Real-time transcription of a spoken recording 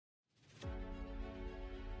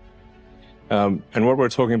And what we're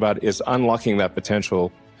talking about is unlocking that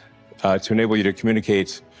potential to enable you to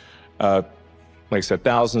communicate, like I said,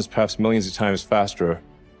 thousands, perhaps millions of times faster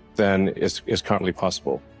than is currently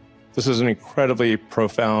possible. This is an incredibly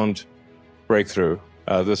profound breakthrough.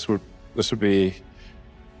 This would be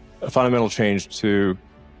a fundamental change to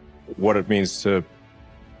what it means to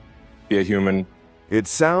be a human. It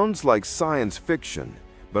sounds like science fiction,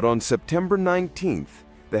 but on September 19th,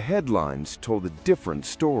 the headlines told a different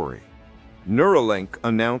story. Neuralink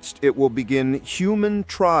announced it will begin human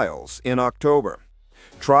trials in October.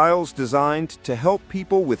 Trials designed to help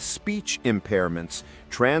people with speech impairments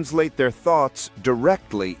translate their thoughts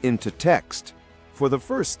directly into text. For the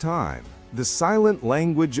first time, the silent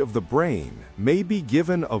language of the brain may be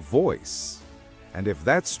given a voice. And if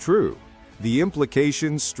that's true, the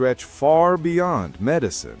implications stretch far beyond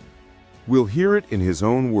medicine. We'll hear it in his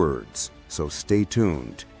own words, so stay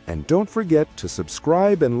tuned. And don't forget to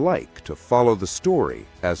subscribe and like to follow the story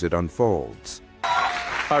as it unfolds.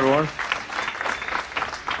 Hi, everyone.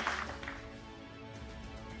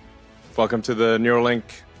 Welcome to the Neuralink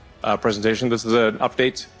presentation. This is an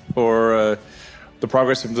update for the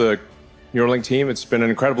progress of the Neuralink team. It's been an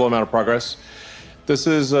incredible amount of progress. This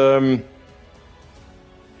is, we're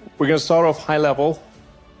going to start off high level,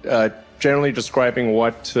 generally describing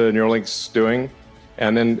what Neuralink's doing.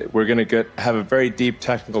 And then we're going to have a very deep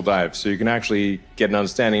technical dive, so you can actually get an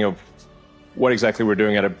understanding of what exactly we're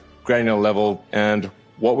doing at a granular level and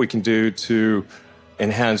what we can do to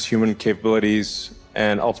enhance human capabilities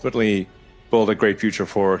and ultimately build a great future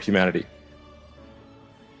for humanity.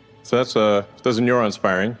 So those are neurons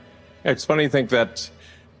firing. It's funny to think that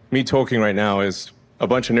me talking right now is a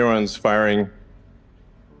bunch of neurons firing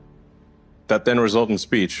that then result in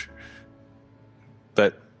speech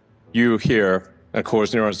that you hear and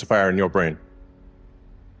cause neurons to fire in your brain.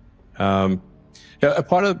 A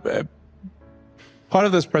part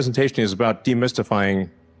of this presentation is about demystifying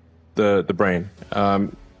the brain.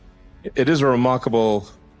 It is a remarkable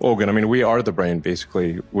organ. I mean, we are the brain,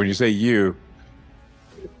 basically. When you say you,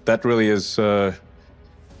 that really is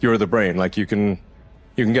you're the brain. Like you can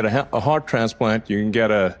get a heart transplant, you can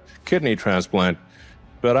get a kidney transplant,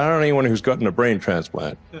 but I don't know anyone who's gotten a brain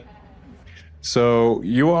transplant. So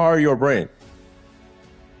you are your brain.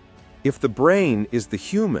 If the brain is the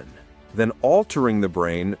human, then altering the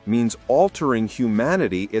brain means altering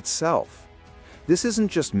humanity itself. This isn't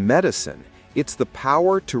just medicine, it's the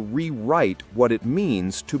power to rewrite what it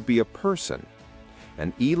means to be a person.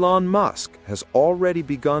 And Elon Musk has already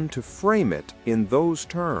begun to frame it in those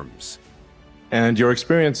terms. And your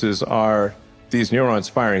experiences are these neurons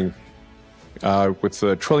firing with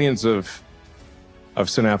trillions of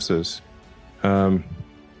synapses.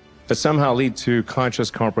 That somehow lead to conscious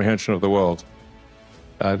comprehension of the world.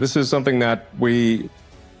 This is something that we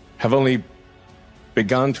have only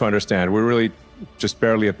begun to understand. We're really just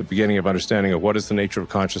barely at the beginning of understanding of what is the nature of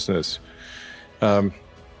consciousness. And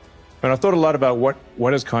I've thought a lot about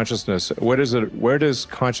what is consciousness? Where does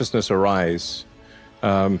consciousness arise?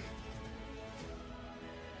 Because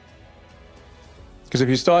if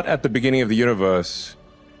you start at the beginning of the universe,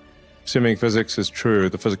 assuming physics is true,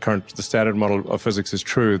 the standard model of physics is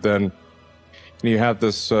true, then you have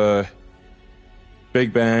this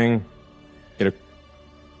Big Bang, the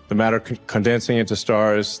matter condensing into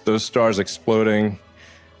stars, those stars exploding.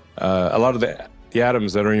 A lot of the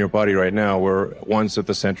atoms that are in your body right now were once at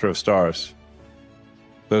the center of stars.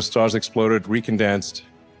 Those stars exploded, recondensed.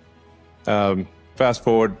 Fast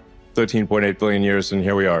forward 13.8 billion years, and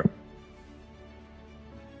here we are.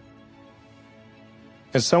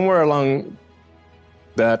 And somewhere along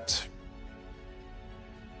that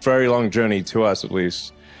very long journey, to us at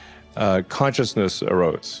least, consciousness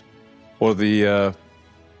arose, or the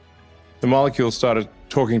molecules started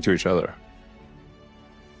talking to each other.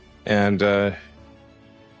 And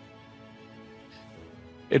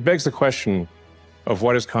it begs the question of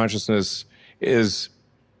what is consciousness. Is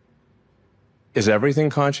everything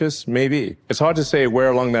conscious? Maybe. It's hard to say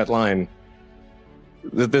where along that line.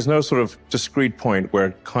 There's no sort of discrete point where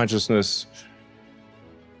consciousness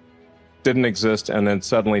didn't exist and then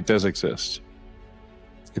suddenly does exist.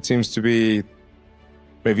 It seems to be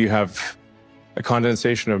maybe you have a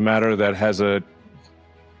condensation of matter that has a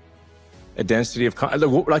density of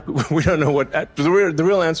like we don't know what the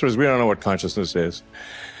real answer is. We don't know what consciousness is.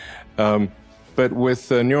 But with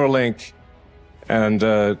Neuralink and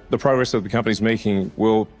the progress that the company's making,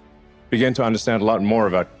 we'll begin to understand a lot more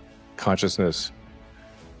about consciousness.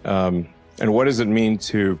 And what does it mean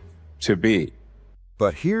to be?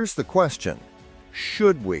 But here's the question: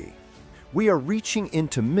 should we? We are reaching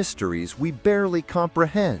into mysteries we barely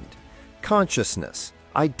comprehend. Consciousness,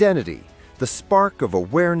 identity, the spark of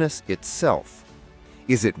awareness itself?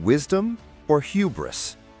 Is it wisdom or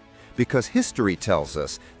hubris? Because history tells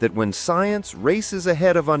us that when science races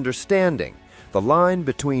ahead of understanding, the line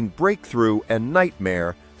between breakthrough and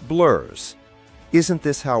nightmare blurs. Isn't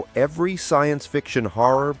this how every science fiction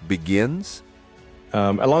horror begins?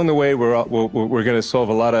 Along the way, we're going to solve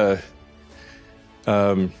a lot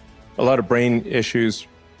of brain issues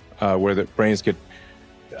where the brains get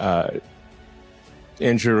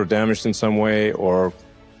injured or damaged in some way, or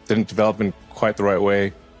didn't develop in quite the right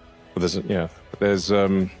way. But there's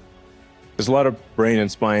a lot of brain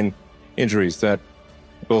and spine injuries that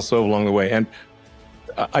we'll solve along the way. And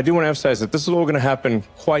I do want to emphasize that this is all going to happen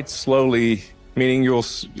quite slowly, meaning you'll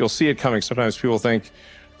see it coming. Sometimes people think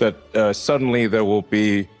that suddenly there will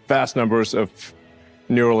be vast numbers of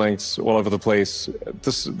Neuralinks all over the place.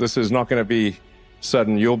 This is not going to be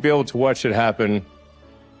sudden. You'll be able to watch it happen,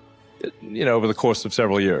 over the course of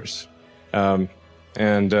several years. And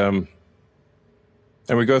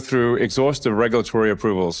we go through exhaustive regulatory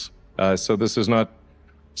approvals. So this is not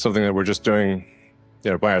something that we're just doing,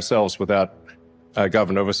 by ourselves without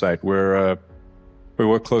government oversight. We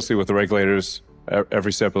work closely with the regulators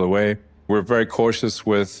every step of the way. We're very cautious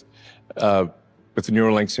with the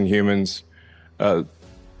Neuralinks in humans.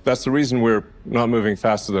 That's the reason we're not moving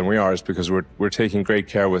faster than we are, is because we're taking great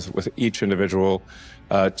care with each individual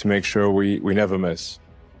to make sure we never miss.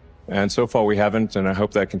 And so far we haven't, and I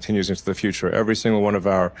hope that continues into the future. Every single one of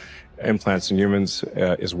our implants in humans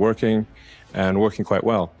is working, and working quite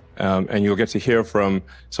well. And you'll get to hear from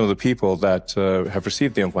some of the people that have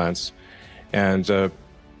received the implants and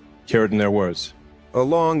hear it in their words.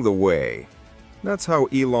 Along the way, that's how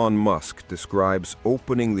Elon Musk describes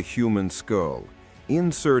opening the human skull,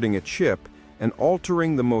 inserting a chip, and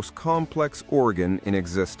altering the most complex organ in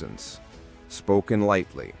existence. Spoken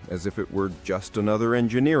lightly, as if it were just another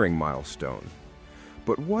engineering milestone.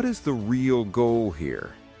 But what is the real goal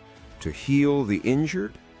here? To heal the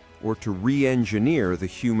injured, or to re-engineer the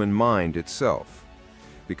human mind itself?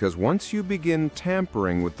 Because once you begin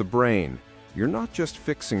tampering with the brain, you're not just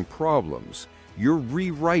fixing problems, you're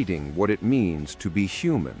rewriting what it means to be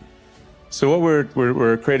human. So what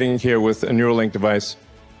we're creating here with a Neuralink device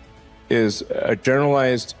is a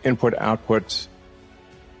generalized input-output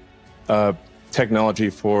technology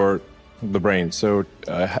for the brain. So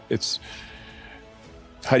it's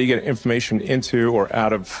how do you get information into or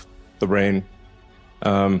out of the brain,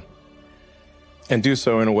 and do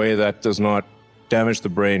so in a way that does not damage the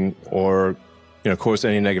brain or cause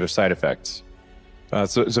any negative side effects.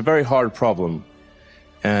 So it's a very hard problem,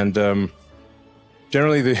 and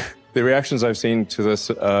generally the reactions I've seen to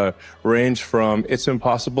this range from "it's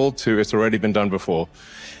impossible" to "it's already been done before."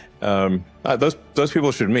 Those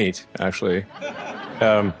people should meet, actually.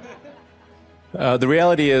 The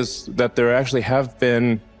reality is that there actually have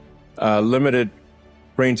been limited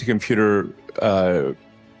brain-to-computer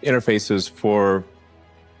interfaces for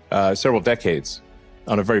several decades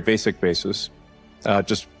on a very basic basis.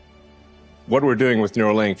 Just what we're doing with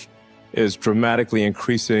Neuralink is dramatically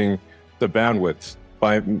increasing the bandwidth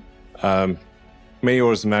by many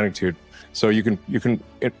orders of magnitude. So a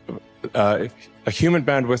human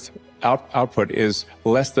bandwidth output is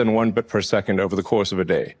less than 1 bit per second over the course of a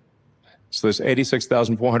day. So there's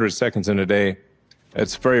 86,400 seconds in a day.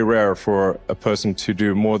 It's very rare for a person to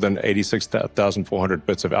do more than 86,400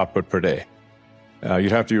 bits of output per day.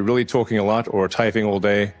 You'd have to be really talking a lot or typing all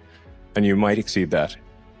day, and you might exceed that.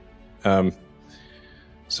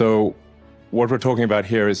 So what we're talking about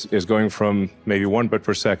here is going from maybe 1 bit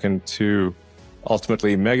per second to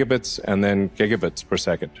ultimately megabits and then gigabits per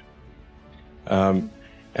second.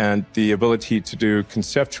 And the ability to do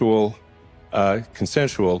conceptual,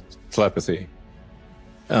 consensual telepathy.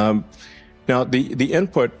 Now, the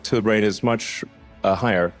input to the brain is much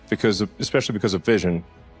higher, especially because of vision.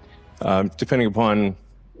 Depending upon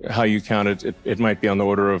how you count it, it might be on the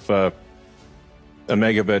order of a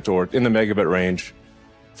megabit or in the megabit range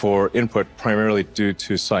for input, primarily due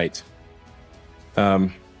to sight. But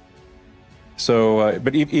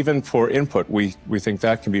even for input, we think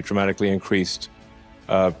that can be dramatically increased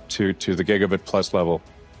to the gigabit plus level.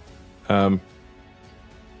 And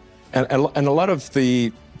a lot of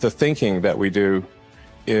the thinking that we do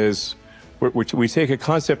is we take a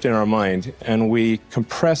concept in our mind and we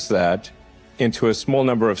compress that into a small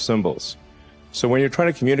number of symbols. So when you're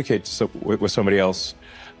trying to communicate with somebody else,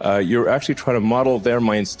 you're actually trying to model their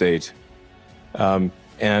mind state, and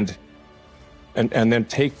then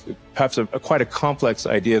take perhaps quite a complex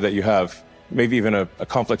idea that you have, maybe even a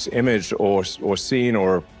complex image or scene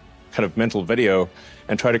or kind of mental video,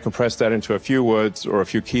 and try to compress that into a few words or a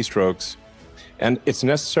few keystrokes, And it's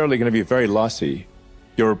necessarily going to be very lossy.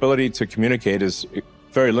 Your ability to communicate is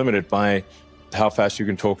very limited by how fast you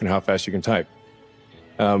can talk and how fast you can type.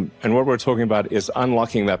 And what we're talking about is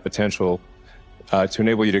unlocking that potential to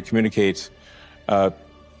enable you to communicate, like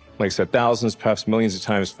I said, thousands, perhaps millions of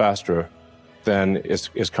times faster than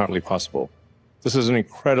is currently possible. This is an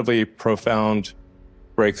incredibly profound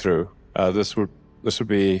breakthrough. This would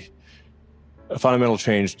be a fundamental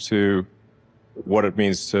change to what it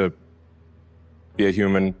means to be a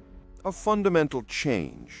human. A fundamental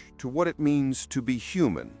change to what it means to be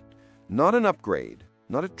human. Not an upgrade,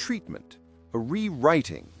 not a treatment, a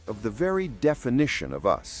rewriting of the very definition of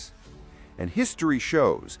us. And history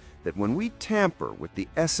shows that when we tamper with the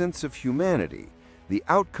essence of humanity, the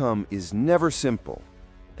outcome is never simple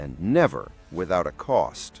and never without a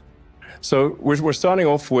cost. So we're starting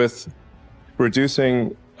off with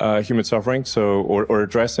reducing human suffering, or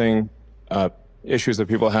addressing issues that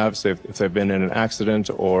people have, say if they've been in an accident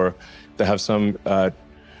or they have some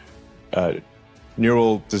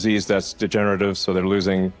neural disease that's degenerative, so they're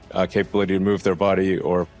losing capability to move their body,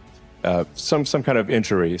 or some kind of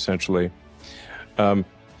injury, essentially.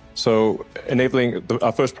 So enabling,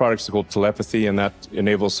 our first product is called telepathy, and that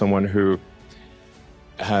enables someone who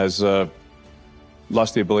has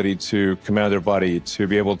lost the ability to command their body to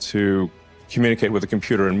be able to communicate with a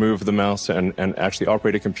computer and move the mouse and actually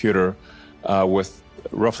operate a computer with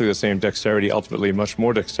roughly the same dexterity, ultimately much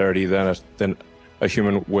more dexterity than a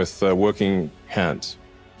human with working hands.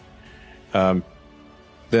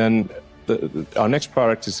 Then our next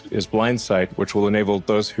product is blind sight, which will enable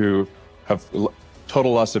those who have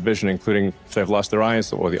total loss of vision, including if they've lost their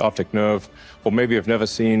eyes or the optic nerve, or maybe have never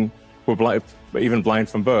seen, or even blind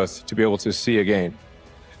from birth, to be able to see again.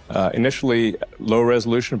 Initially low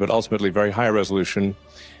resolution, but ultimately very high resolution,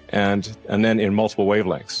 and then in multiple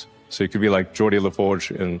wavelengths. So you could be like Geordi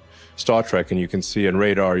LaForge in Star Trek, and you can see in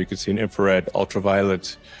radar, you can see in infrared,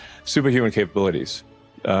 ultraviolet, superhuman capabilities,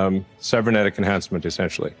 cybernetic enhancement,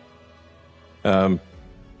 essentially. And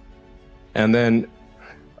then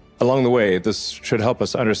along the way, this should help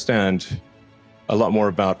us understand a lot more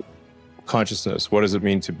about consciousness. What does it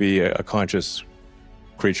mean to be a conscious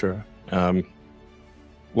creature?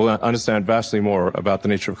 We'll understand vastly more about the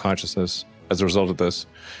nature of consciousness as a result of this.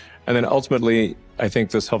 And then ultimately, I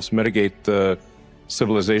think this helps mitigate the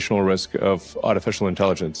civilizational risk of artificial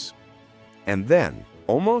intelligence. And then,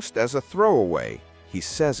 almost as a throwaway, he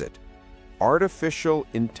says it. Artificial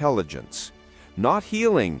intelligence. Not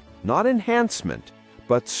healing, not enhancement,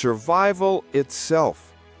 but survival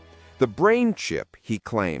itself. The brain chip, he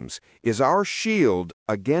claims, is our shield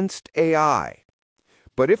against AI.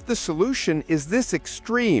 But if the solution is this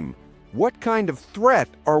extreme, what kind of threat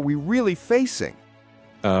are we really facing?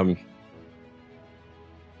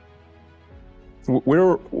 We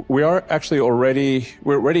already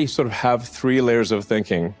sort of have three layers of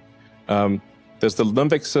thinking. There's the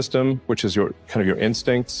limbic system, which is your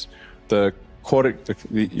instincts, your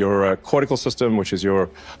cortical system, which is your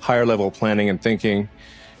higher level planning and thinking,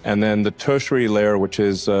 and then the tertiary layer, which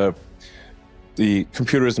is the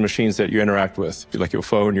computers and machines that you interact with, like your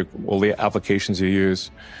phone, all the applications you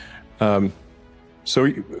use. So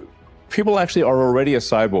people actually are already a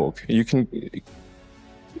cyborg. You can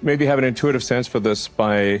maybe have an intuitive sense for this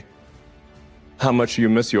by how much you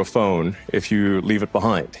miss your phone if you leave it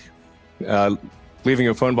behind. Leaving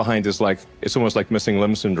your phone behind is it's almost like missing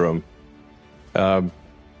limb syndrome.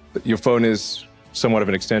 Your phone is somewhat of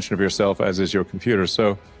an extension of yourself, as is your computer.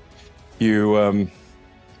 So you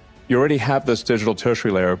already have this digital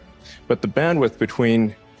tertiary layer, but the bandwidth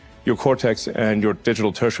between your cortex and your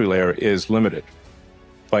digital tertiary layer is limited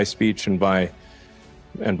by speech and by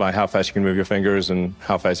how fast you can move your fingers and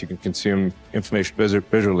how fast you can consume information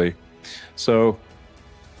visually. So,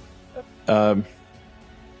 but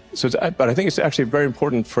I think it's actually very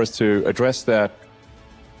important for us to address that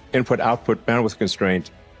input-output bandwidth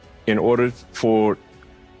constraint in order for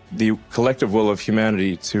the collective will of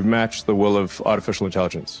humanity to match the will of artificial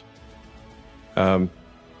intelligence. That's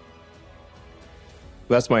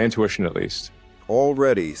my intuition, at least.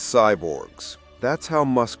 Already cyborgs. That's how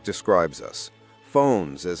Musk describes us.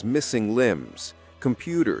 Phones as missing limbs,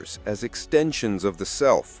 computers as extensions of the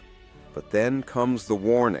self. But then comes the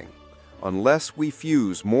warning. Unless we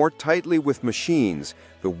fuse more tightly with machines,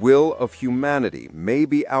 the will of humanity may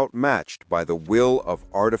be outmatched by the will of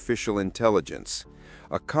artificial intelligence.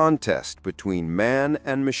 A contest between man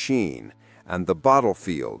and machine, and the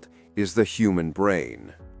battlefield is the human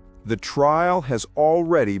brain. The trial has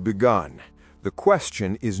already begun. The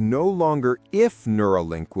question is no longer if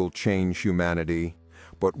Neuralink will change humanity,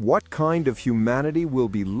 but what kind of humanity will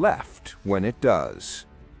be left when it does.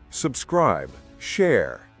 Subscribe,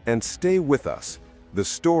 share, and stay with us. The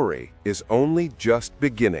story is only just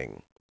beginning.